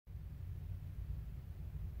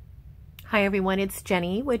Hi everyone, it's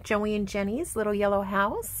Jenny with Joey and Jenny's Little Yellow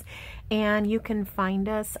House, and you can find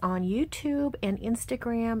us on YouTube and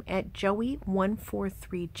Instagram at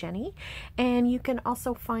Joey143Jenny, and you can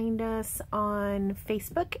also find us on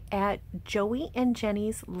Facebook at Joey and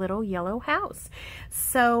Jenny's Little Yellow House.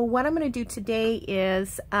 So what I'm going to do today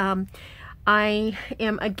is I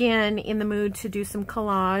am again in the mood to do some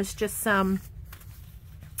collage, just some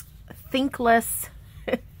thinkless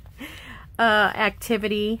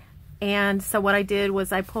activity. And so what I did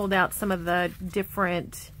was I pulled out some of the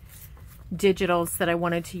different digitals that I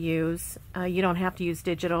wanted to use. You don't have to use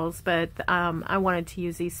digitals, but I wanted to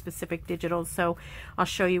use these specific digitals, so I'll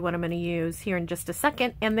show you what I'm going to use here in just a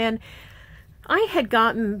second. And then I had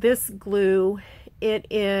gotten this glue. It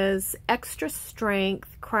is extra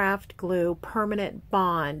strength craft glue permanent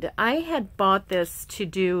bond. I had bought this to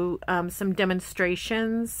do some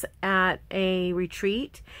demonstrations at a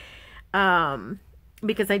retreat.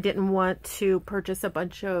 Because I didn't want to purchase a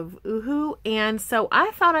bunch of Uhu, and so I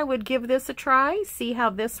thought I would give this a try, see how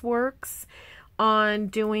this works on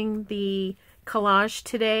doing the collage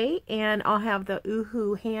today, and I'll have the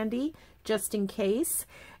Uhu handy just in case.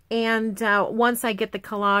 And once I get the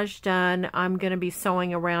collage done, I'm going to be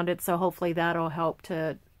sewing around it, so hopefully that'll help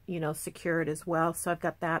to, you know, secure it as well. So I've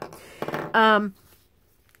got that.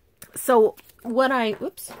 So what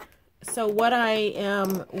I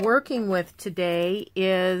am working with today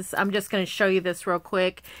is, I'm just going to show you this real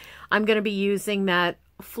quick. I'm going to be using that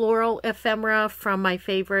floral ephemera from my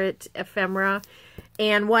favorite ephemera.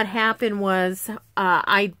 And what happened was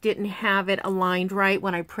I didn't have it aligned right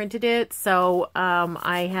when I printed it. So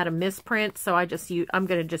I had a misprint. So I'm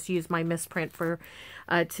going to just use my misprint for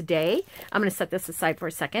today. I'm going to set this aside for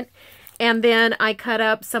a second. And then I cut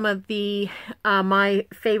up some of the, my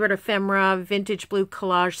favorite ephemera vintage blue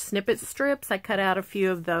collage snippet strips. I cut out a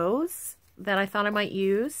few of those that I thought I might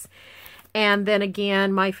use. And then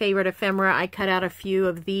again, my favorite ephemera, I cut out a few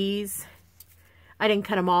of these. I didn't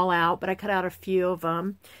cut them all out, but I cut out a few of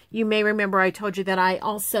them. You may remember I told you that I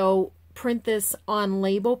also print this on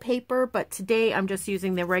label paper, but today I'm just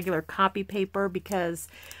using the regular copy paper because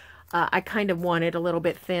I kind of want it a little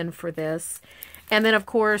bit thin for this. And then, of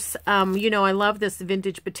course, you know, I love this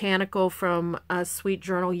vintage botanical from Sweet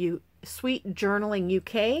Journaling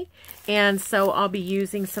UK. And so I'll be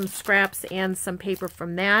using some scraps and some paper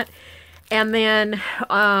from that. And then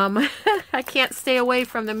I can't stay away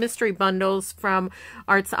from the mystery bundles from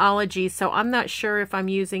Artsology. So I'm not sure if I'm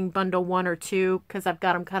using bundle 1 or 2 because I've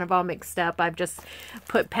got them kind of all mixed up. I've just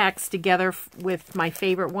put packs together with my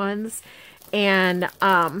favorite ones. And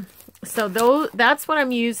so that's what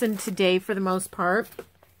I'm using today for the most part.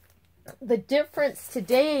 The difference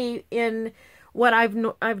today in what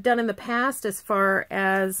I've done in the past as far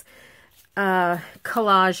as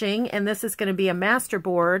collaging, and this is going to be a master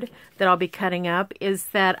board that I'll be cutting up, is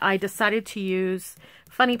that I decided to use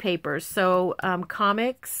funny papers. So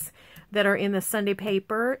comics that are in the Sunday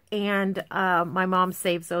paper, and my mom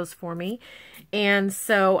saves those for me. And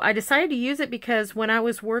so I decided to use it because when I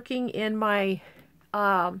was working in my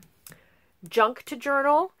junk to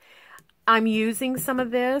journal, I'm using some of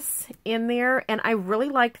this in there, and I really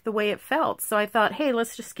liked the way it felt. So I thought, hey,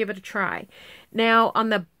 let's just give it a try. Now, on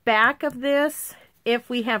the back of this, if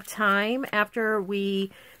we have time, after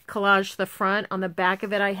we collage the front, on the back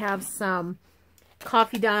of it, I have some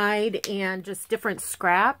coffee dyed and just different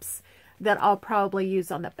scraps that I'll probably use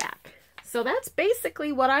on the back. So that's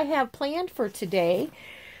basically what I have planned for today.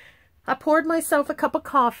 I poured myself a cup of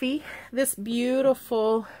coffee. This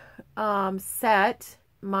beautiful set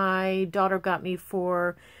my daughter got me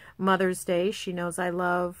for Mother's Day. She knows I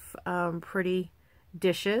love pretty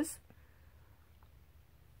dishes.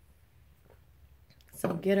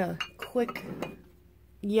 So get a quick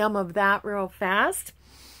yum of that real fast.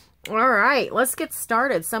 All right, let's get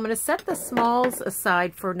started. So I'm going to set the smalls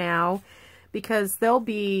aside for now because they'll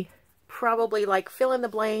be probably like fill in the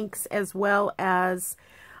blanks, as well as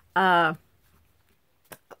I'm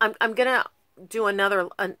going to do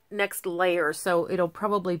a next layer, so it'll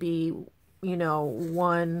probably be, you know,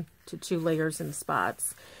 1 to 2 layers in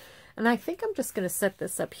spots. And I think I'm just going to set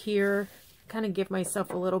this up here, kind of give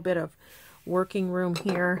myself a little bit of working room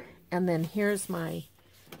here. And then here's my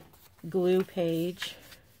glue page.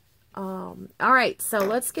 All right, so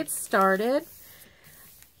let's get started.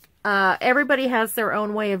 Everybody has their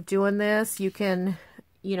own way of doing this. You can,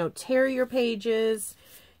 you know, tear your pages.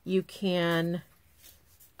 You can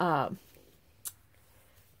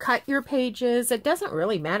cut your pages. It doesn't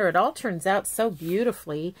really matter. It all turns out so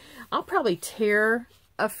beautifully. I'll probably tear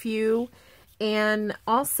a few. And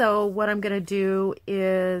also what I'm going to do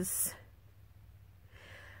is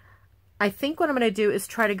I think what I'm going to do is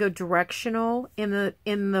try to go directional in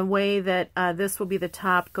the way that this will be the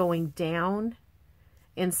top going down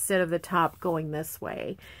instead of the top going this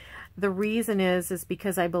way. The reason is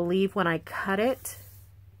because I believe when I cut it,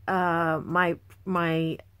 my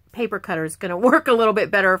paper cutter is going to work a little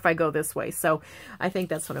bit better if I go this way. So I think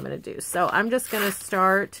that's what I'm going to do. So I'm just going to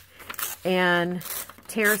start and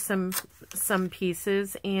tear some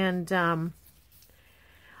pieces. And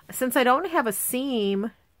since I don't have a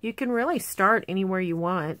seam, you can really start anywhere you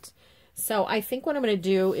want. So I think what I'm going to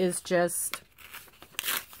do is just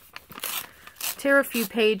tear a few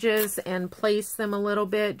pages and place them a little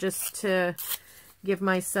bit just to give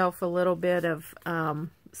myself a little bit of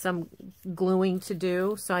some gluing to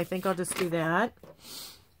do. So I think I'll just do that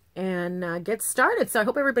and get started. So I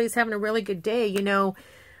hope everybody's having a really good day. You know,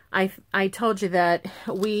 I told you that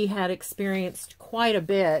we had experienced quite a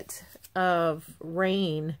bit of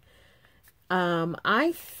rain.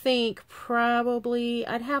 I think probably,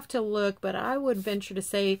 I'd have to look, but I would venture to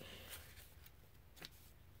say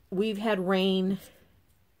we've had rain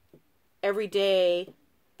every day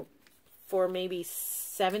for maybe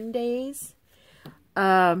 7 days.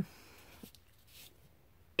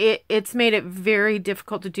 It's made it very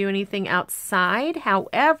difficult to do anything outside.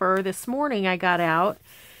 However, this morning I got out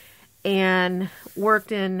and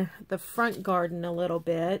worked in the front garden a little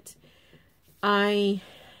bit.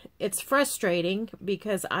 It's frustrating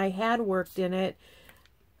because I had worked in it,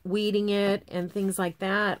 weeding it and things like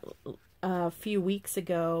that a few weeks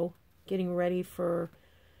ago, getting ready for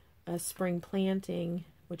a spring planting,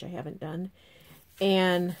 which I haven't done.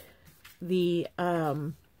 And the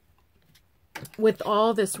with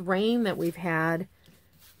all this rain that we've had,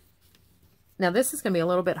 now this is going to be a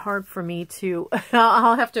little bit hard for me to,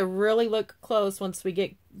 I'll have to really look close once we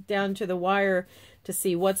get down to the wire to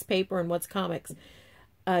see what's paper and what's comics.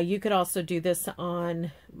 You could also do this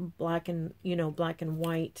on black and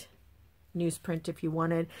white newsprint if you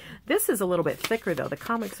wanted. This is a little bit thicker though. The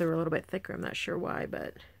comics are a little bit thicker. I'm not sure why,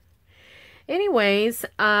 but anyways,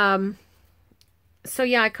 so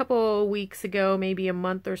yeah, a couple weeks ago, maybe a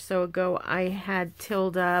month or so ago, I had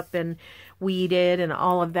tilled up and weeded and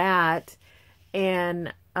all of that,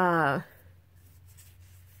 and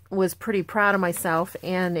was pretty proud of myself,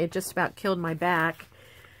 and it just about killed my back.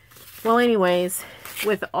 Well, anyways,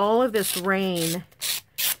 with all of this rain,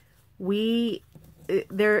 it's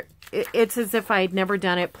as if I'd never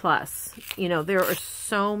done it. Plus, you know, there are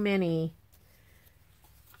so many,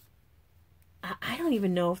 I don't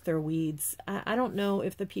even know if they're weeds. I don't know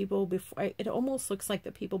if the people before, it almost looks like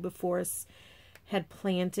the people before us had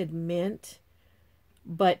planted mint,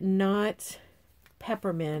 but not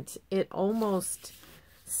peppermint. It almost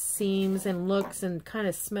seems and looks and kind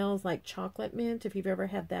of smells like chocolate mint. If you've ever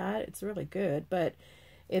had that, it's really good, but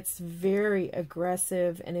it's very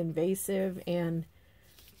aggressive and invasive. And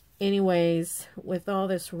anyways, with all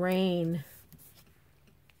this rain,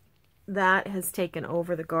 that has taken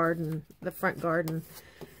over the garden, the front garden.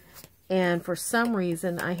 And for some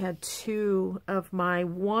reason, I had 2 of my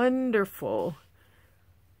wonderful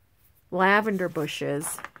lavender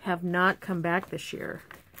bushes have not come back this year.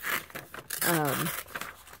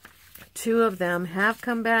 2 of them have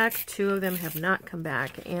come back, 2 of them have not come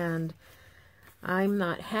back, and I'm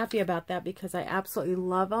not happy about that because I absolutely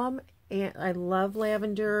love them, and I love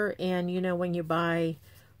lavender. And you know, when you buy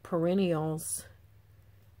perennials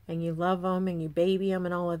and you love them and you baby them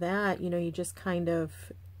and all of that, you know, you just kind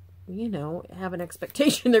of, you know, have an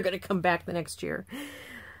expectation they're going to come back the next year.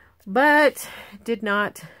 But did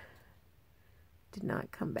not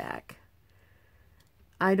come back.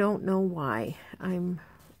 I don't know why.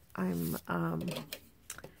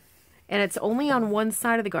 And it's only on one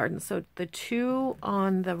side of the garden. So the 2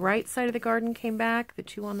 on the right side of the garden came back. The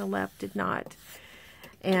 2 on the left did not.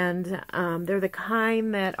 And they're the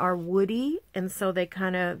kind that are woody. And so they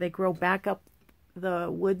grow back up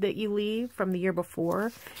the wood that you leave from the year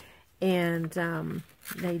before. And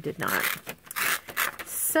they did not.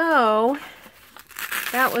 So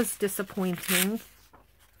that was disappointing.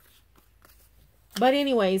 But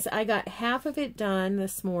anyways, I got half of it done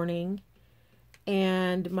this morning,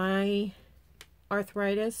 and my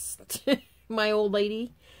arthritis, my old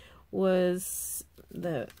lady,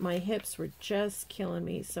 my hips were just killing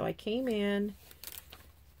me. So I came in,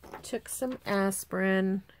 took some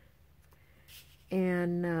aspirin,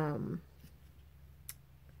 and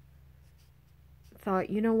thought,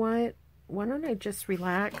 you know what? Why don't I just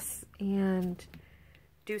relax and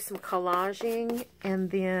do some collaging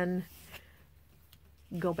and then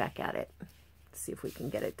go back at it, see if we can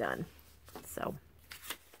get it done. So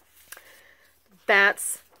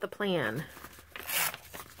that's the plan.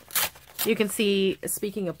 You can see,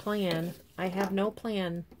 speaking of plan, I have no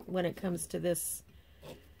plan when it comes to this,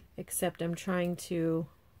 except I'm trying to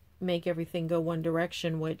make everything go one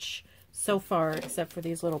direction, which so far, except for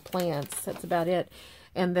these little plants, that's about it.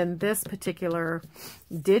 And then this particular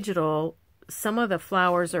digital, some of the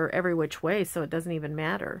flowers are every which way, so it doesn't even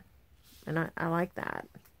matter. And I like that.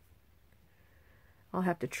 I'll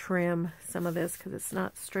have to trim some of this because it's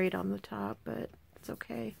not straight on the top, but it's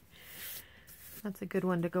okay. That's a good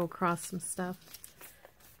one to go across some stuff.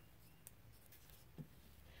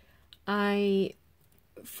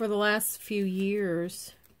 For the last few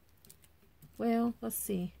years, well, let's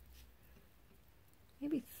see,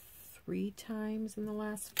 maybe 3 times in the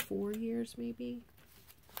last 4 years, maybe.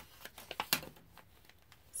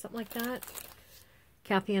 Something like that.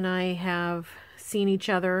 Kathy and I have seen each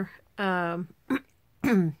other,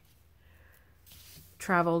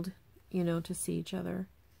 traveled, you know, to see each other.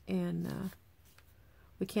 And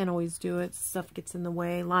we can't always do it. Stuff gets in the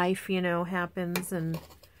way. Life, you know, happens, and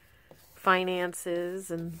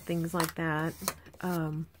finances and things like that.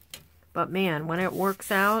 But man, when it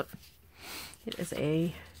works out, it is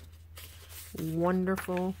a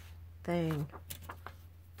wonderful thing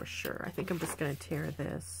for sure. I think I'm just going to tear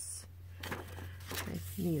this. I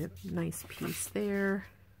need a nice piece there,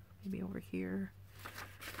 maybe over here.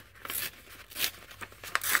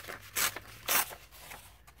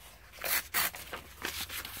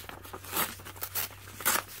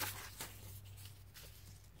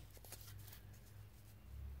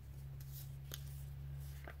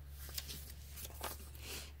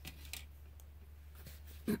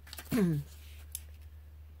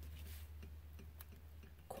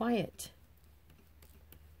 Quiet.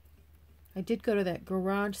 I did go to that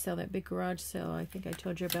garage sale, that big garage sale. I think I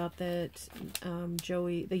told you about that.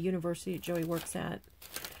 Joey, the university Joey works at,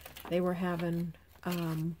 they were having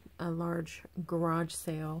a large garage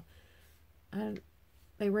sale.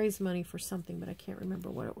 They raised money for something, but I can't remember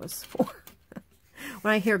what it was for.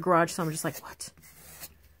 When I hear garage sale, I'm just like, what?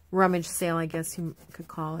 Rummage sale, I guess you could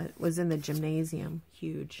call it. Was in the gymnasium.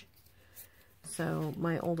 Huge. So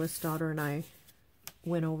my oldest daughter and I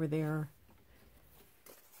went over there.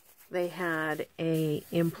 They had a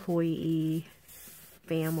employee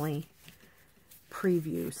family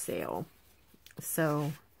preview sale.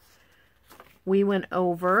 So we went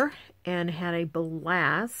over and had a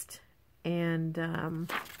blast. And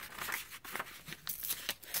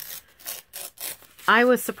I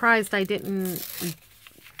was surprised I didn't,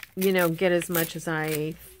 you know, get as much as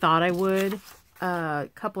I thought I would. A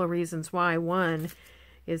couple of reasons why. One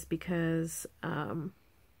is because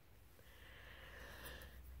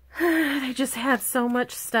they just had so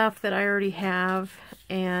much stuff that I already have,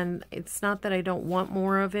 and it's not that I don't want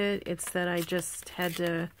more of it, it's that I just had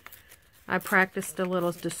to, I practiced a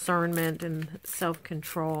little discernment and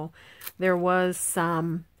self-control. There was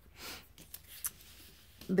some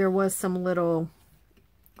little,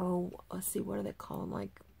 oh, let's see, what do they call them,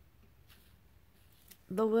 like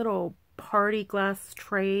the little party glass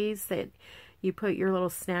trays that you put your little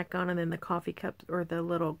snack on, and then the coffee cup or the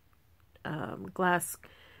little glass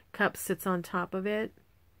cup sits on top of it.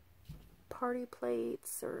 Party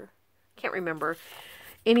plates, or can't remember.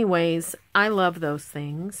 Anyways, I love those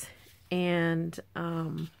things, and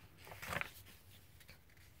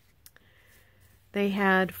they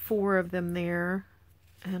had 4 of them there,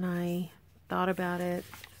 and I thought about it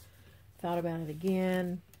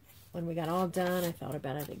again. When we got all done, I thought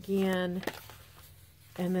about it again.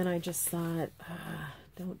 And then I just thought,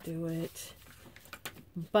 don't do it.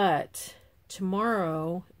 But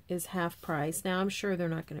tomorrow is half price. Now, I'm sure they're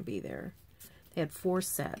not going to be there. They had 4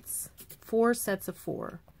 sets. 4 sets of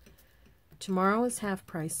 4. Tomorrow is half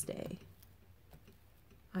price day.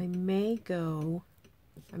 I may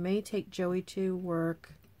take Joey to work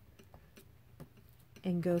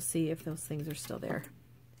and go see if those things are still there.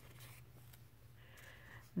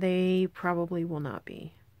 They probably will not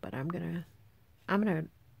be, but I'm gonna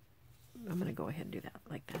go ahead and do that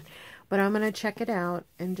like that. But I'm gonna check it out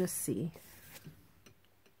and just see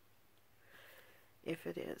if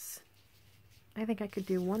it is. I think I could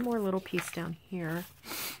do one more little piece down here.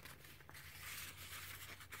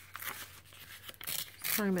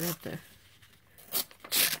 So I'm gonna have to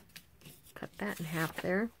cut that in half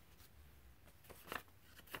there.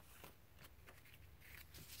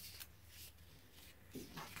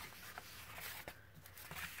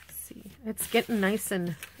 It's getting nice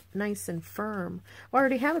and firm. Well, I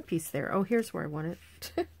already have a piece there. Oh, here's where I want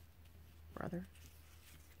it. Brother.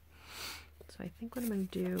 So I think what I'm going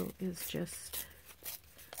to do is just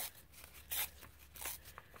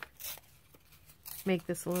make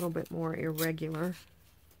this a little bit more irregular.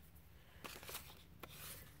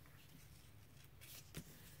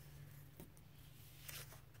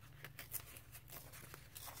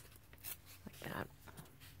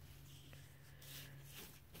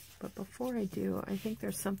 before I do, I think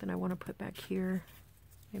there's something I want to put back here.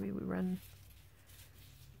 Maybe we run...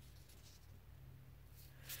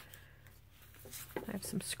 I have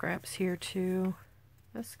some scraps here too.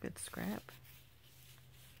 That's good scrap.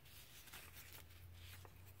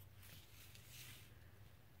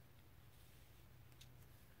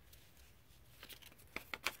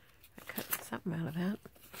 I cut something out of that.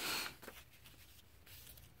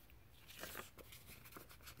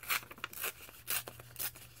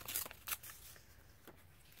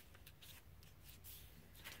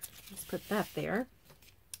 Let's put that there.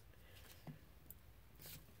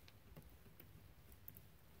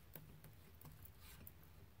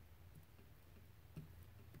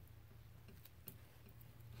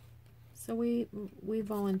 So we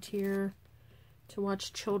volunteer to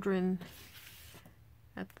watch children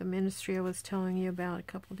at the ministry I was telling you about a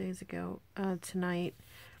couple days ago tonight.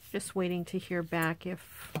 Just waiting to hear back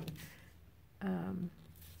if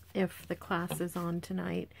the class is on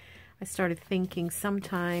tonight. I started thinking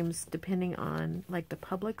sometimes, depending on like the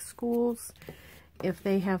public schools, if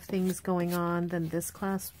they have things going on, then this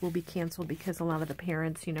class will be canceled because a lot of the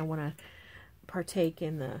parents, you know, want to partake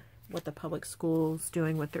in what the public school's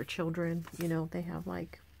doing with their children. You know, they have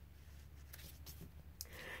like,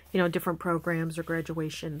 you know, different programs or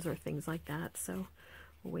graduations or things like that. So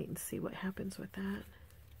we'll wait and see what happens with that.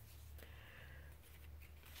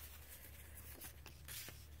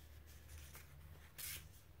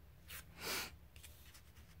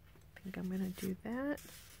 I think I'm going to do that.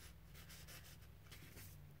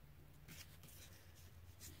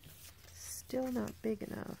 Still not big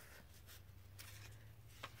enough.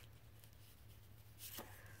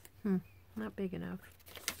 Not big enough.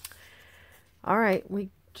 All right, we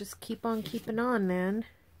just keep on keeping on then.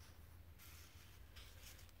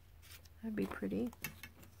 That'd be pretty.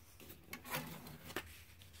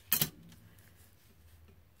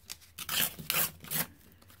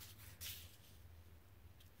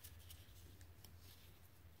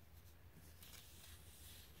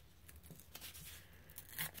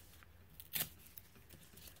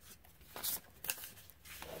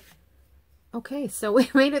 Okay, so we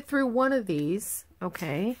made it through one of these.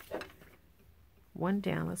 Okay. One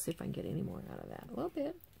down. Let's see if I can get any more out of that. A little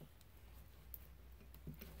bit.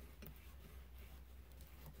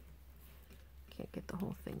 Can't get the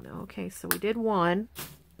whole thing though. Okay, so we did one.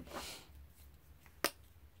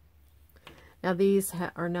 Now these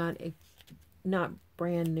are not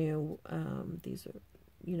brand new. These are,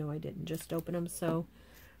 you know, I didn't just open them, so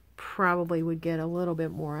probably would get a little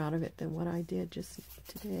bit more out of it than what I did just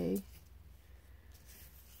today.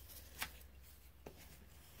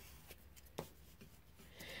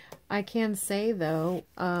 I can say though,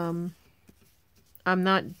 I'm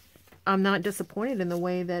not disappointed in the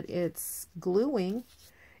way that it's gluing.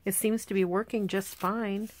 It seems to be working just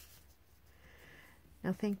fine.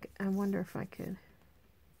 I wonder if I could.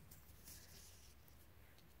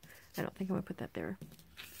 I don't think I'm gonna put that there.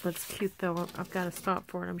 That's cute though. I've got a spot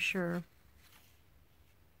for it, I'm sure.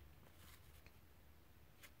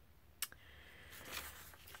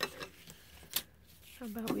 How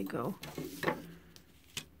about we go?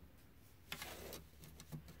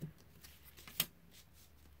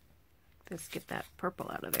 Let's get that purple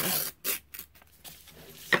out of there.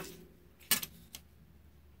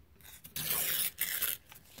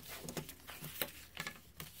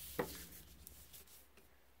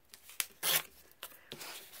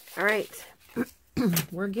 All right,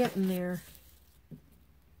 we're getting there.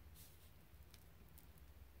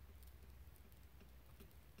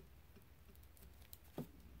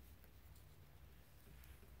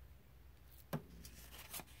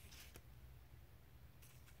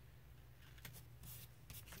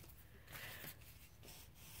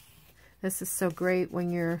 This is so great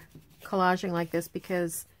when you're collaging like this,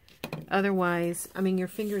 because otherwise, I mean, your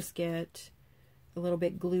fingers get a little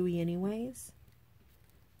bit gluey anyways.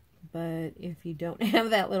 But if you don't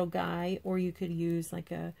have that little guy, or you could use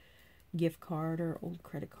like a gift card or old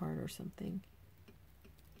credit card or something.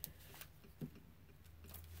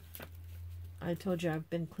 I told you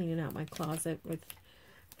I've been cleaning out my closet with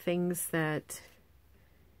things that,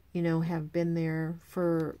 you know, have been there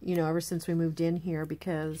for, you know, ever since we moved in here,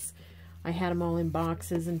 because I had them all in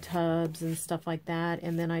boxes and tubs and stuff like that.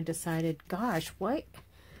 And then I decided, gosh, what?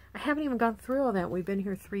 I haven't even gone through all that. We've been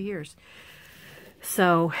here 3 years.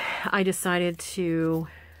 So I decided to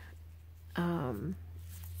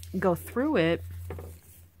go through it,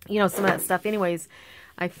 you know, some of that stuff. Anyways,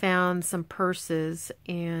 I found some purses,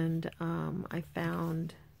 and I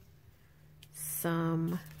found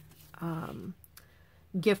some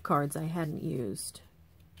gift cards I hadn't used.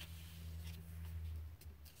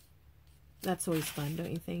 That's always fun, don't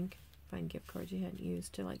you think? find gift cards you hadn't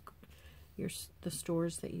used to like the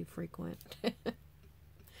stores that you frequent.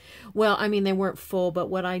 Well, I mean, they weren't full, but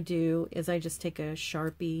what I do is I just take a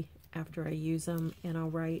Sharpie after I use them and I'll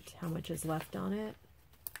write how much is left on it.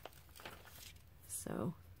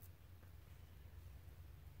 So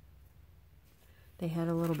they had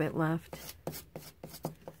a little bit left.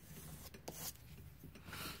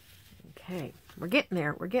 Okay, we're getting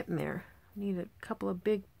there. We're getting there. Need a couple of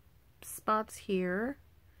big spots here.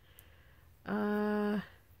 I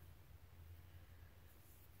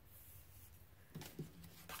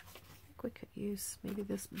think we could use maybe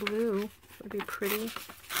this blue. Would be pretty.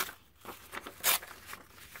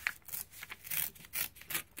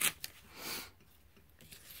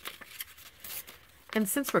 And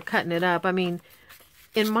since we're cutting it up, I mean,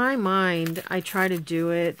 in my mind, I try to do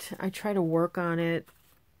it, I try to work on it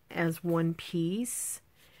as one piece.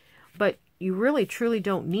 But you really, truly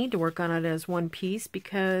don't need to work on it as one piece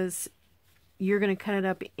because you're going to cut it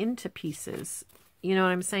up into pieces. You know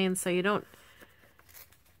what I'm saying? So you don't,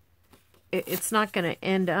 it's not going to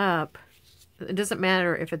end up, it doesn't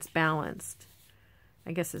matter if it's balanced,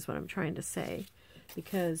 I guess is what I'm trying to say.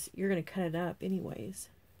 Because you're going to cut it up anyways.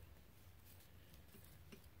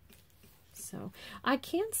 So I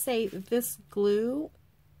can say this glue,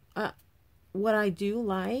 what I do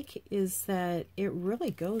like is that it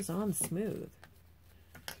really goes on smooth.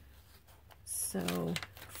 So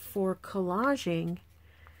for collaging,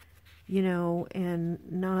 you know, and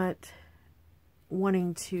not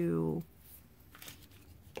wanting to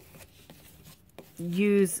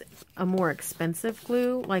use a more expensive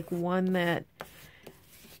glue, like one that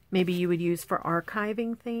maybe you would use for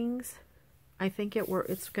archiving things, I think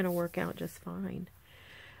it's going to work out just fine.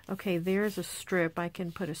 Okay, there's a strip. I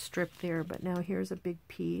can put a strip there, but now here's a big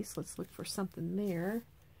piece. Let's look for something there.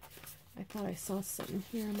 I thought I saw something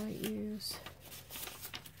here I might use.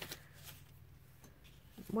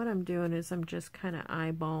 What I'm doing is I'm just kind of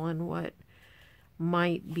eyeballing what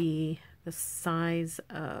might be the size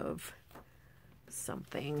of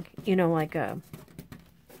something. You know, like a...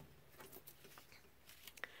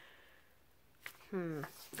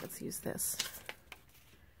 let's use this.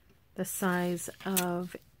 The size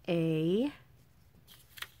of a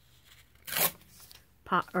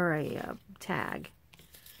pot or a tag.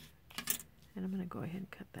 And I'm going to go ahead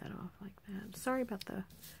and cut that off like that. Sorry about the...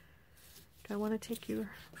 Do I want to take your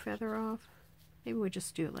feather off? Maybe we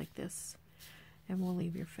just do it like this. And we'll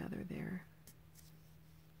leave your feather there.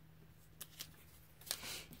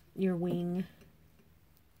 Your wing.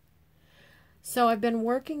 So I've been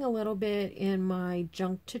working a little bit in my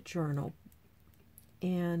junk to journal.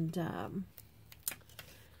 And I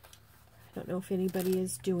don't know if anybody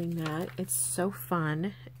is doing that. It's so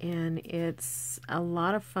fun. And it's a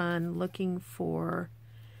lot of fun looking for,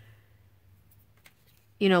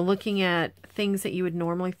 you know, looking at things that you would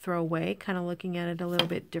normally throw away, kind of looking at it a little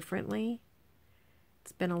bit differently.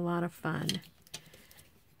 It's been a lot of fun.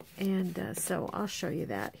 And so I'll show you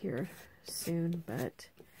that here soon, but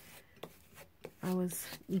I was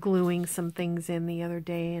gluing some things in the other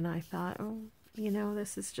day and I thought, oh, you know,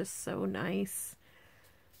 this is just so nice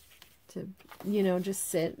to, you know, just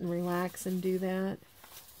sit and relax and do that.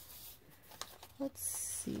 Let's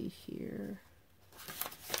see here.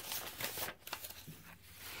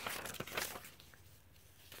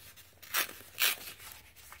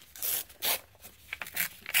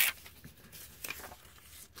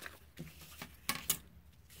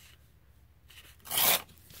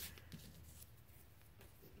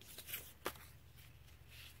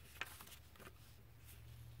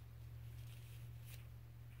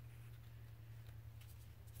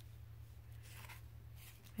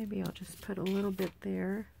 Maybe I'll just put a little bit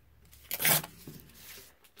there.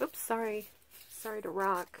 Oops, sorry. Sorry to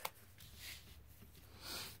rock.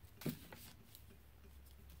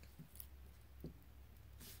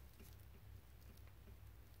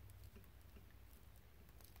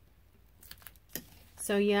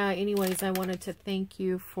 So yeah, anyways, I wanted to thank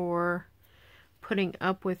you for putting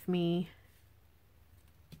up with me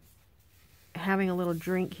having a little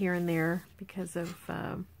drink here and there because of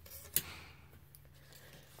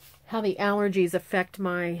how the allergies affect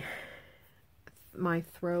my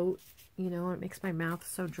throat. You know, it makes my mouth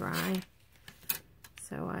so dry.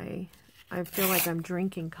 So I feel like I'm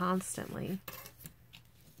drinking constantly.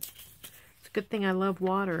 It's a good thing I love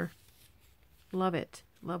water. Love it.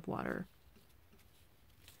 Love water.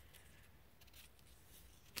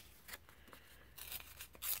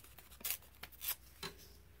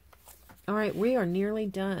 All right, we are nearly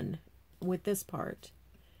done with this part.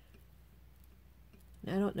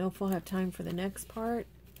 I don't know if we'll have time for the next part,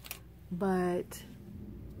 but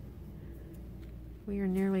we are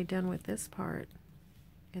nearly done with this part.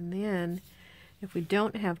 And then, if we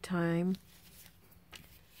don't have time,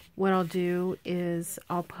 what I'll do is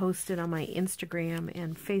I'll post it on my Instagram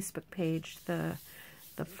and Facebook page, the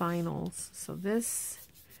finals. So this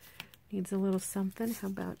needs a little something. How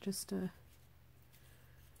about just a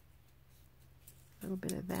little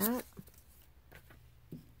bit of that?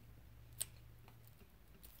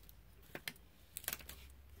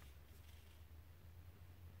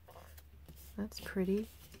 That's pretty.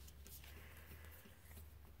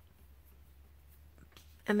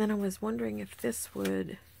 And then I was wondering if this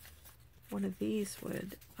would, one of these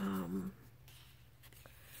would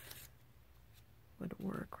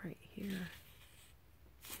work right here.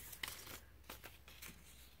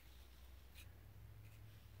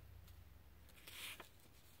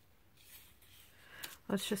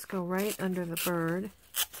 Let's just go right under the bird.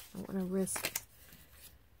 I don't want to risk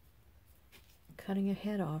cutting a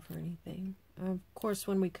head off or anything. Of course,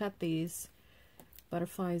 when we cut these,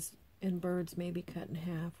 butterflies and birds may be cut in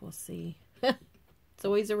half. We'll see. It's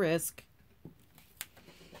always a risk.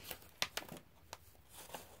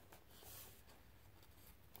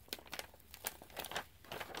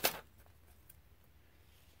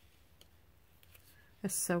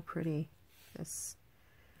 It's so pretty, this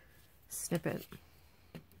snippet.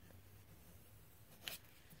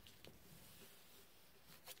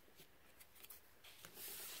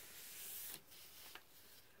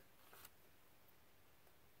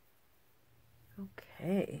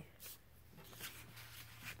 Okay.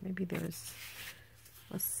 Maybe there's,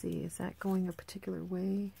 let's see, is that going a particular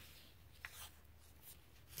way?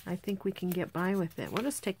 I think we can get by with it. We'll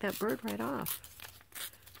just take that bird right off.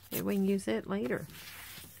 Maybe we can use it later.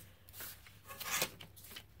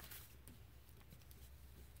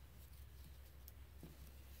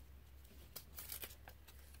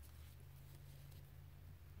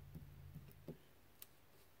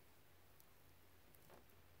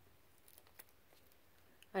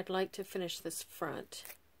 I'd like to finish this front.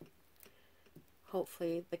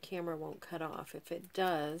 Hopefully the camera won't cut off. If it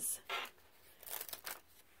does,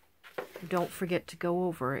 don't forget to go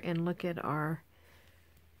over and look at our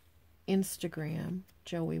Instagram,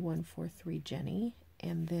 Joey143Jenny,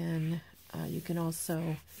 and then you can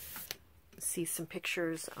also see some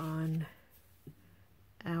pictures on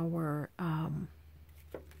our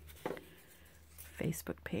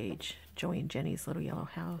Facebook page, Joey and Jenny's Little Yellow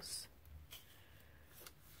House.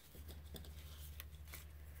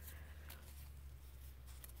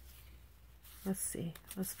 Let's see.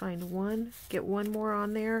 Let's find one. Get one more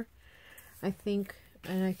on there. I think,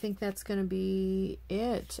 and I think that's going to be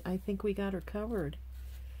it. I think we got her covered.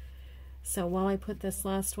 So while I put this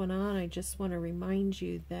last one on, I just want to remind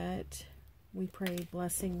you that we pray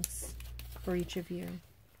blessings for each of you.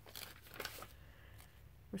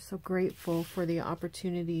 We're so grateful for the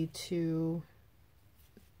opportunity to,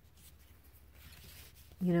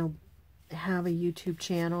 you know, have a YouTube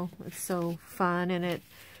channel. It's so fun, and it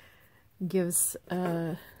gives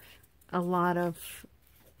a lot of,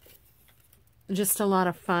 just a lot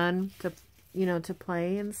of fun to, you know, to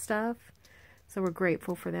play and stuff. So we're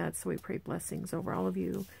grateful for that. So we pray blessings over all of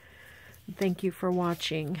you. Thank you for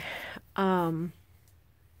watching. And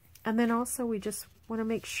then also we just want to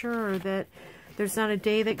make sure that there's not a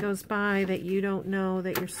day that goes by that you don't know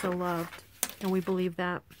that you're so loved. And we believe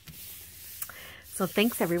that. So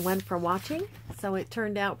thanks everyone for watching. So it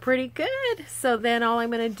turned out pretty good. So then all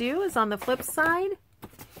I'm going to do is on the flip side,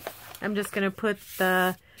 I'm just going to put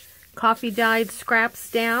the coffee dyed scraps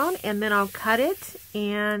down, and then I'll cut it,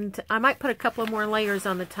 and I might put a couple of more layers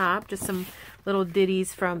on the top, just some little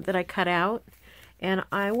ditties from that I cut out, and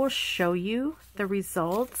I will show you the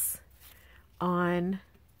results on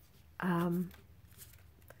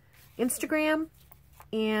Instagram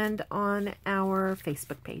and on our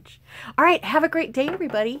Facebook page. All right, have a great day,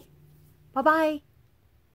 everybody. Bye-bye.